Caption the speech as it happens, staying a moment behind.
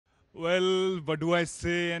Well, what do I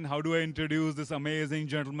say and how do I introduce this amazing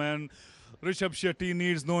gentleman? Rishabh Shetty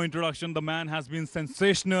needs no introduction. The man has been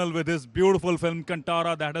sensational with his beautiful film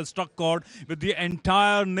Kantara that has struck chord with the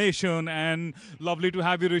entire nation. And lovely to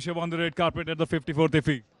have you, Rishabh, on the red carpet at the 54th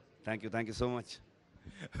IFFI. Thank you so much.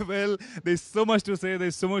 Well, there's so much to say.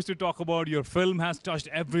 There's so much to talk about. Your film has touched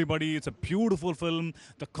everybody. It's a beautiful film.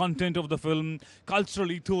 The content of the film,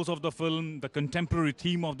 cultural ethos of the film, the contemporary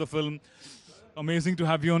theme of the film. Amazing to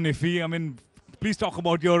have you on IFFI. I mean, please talk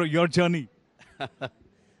about your journey.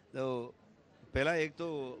 तो पहला एक तो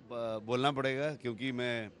बोलना पड़ेगा क्योंकि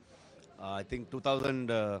मैं I think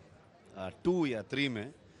 2002 या 3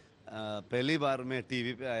 में पहली बार मैं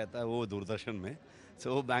टीवी पे आया था वो दूरदर्शन में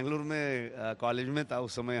सो बेंगलुरु में कॉलेज में था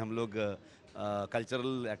उस समय हम लोग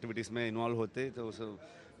कल्चरल एक्टिविटीज़ में इन्वॉल्व होते तो उस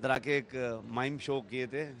इधर आके एक माइम शो किए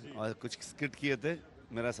थे और कुछ स्किट किए थे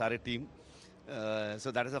मेरा सारे team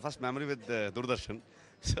so that is the first memory with Doordarshan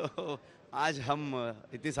सो आज हम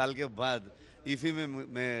इतनी साल के बाद ईफी में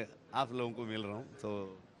मैं आप लोगों को मिल रहा हूँ तो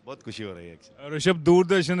बहुत खुशी हो रही है actually Rishabh,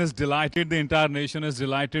 Doordarshan is delighted. The entire nation is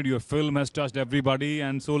delighted. Your film has touched everybody,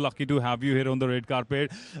 and so lucky to have you here on the red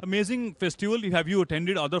carpet. Amazing festival. Have you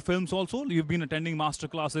attended other films also? You've been attending master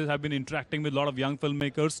classes. Have been interacting with a lot of young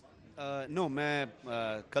filmmakers. No मैं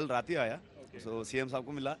कल रात ही आया सो CM साहब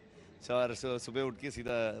को मिला sir सुबह उठ के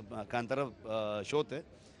सीधा कांतारा शो थे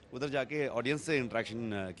उधर जाके ऑडियंस से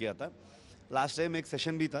इंटरेक्शन किया था लास्ट टाइम एक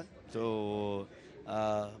सेशन भी था तो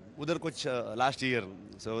उधर कुछ लास्ट ईयर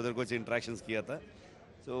सो उधर कुछ इंटरेक्शंस किया था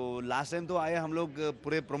सो लास्ट टाइम तो आए हम लोग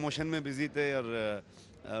पूरे प्रमोशन में बिजी थे और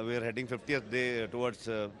we are heading 50th day towards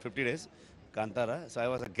 50 days Kantara so I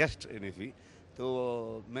was a guest in IFFI तो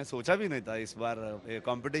मैं सोचा भी नहीं था इस बार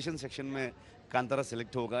कंपटीशन सेक्शन में कांतारा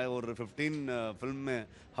सेलेक्ट होगा और 15 फिल्म में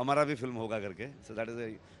हमारा भी फिल्म होगा करके so that is a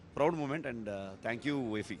proud moment and thank you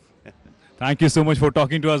वेफी Thank you so much for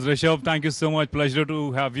talking to us, Rishabh. Thank you so much. Pleasure to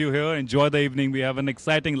have you here. Enjoy the evening. We have an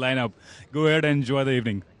exciting lineup. Go ahead and enjoy the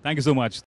evening. Thank you so much.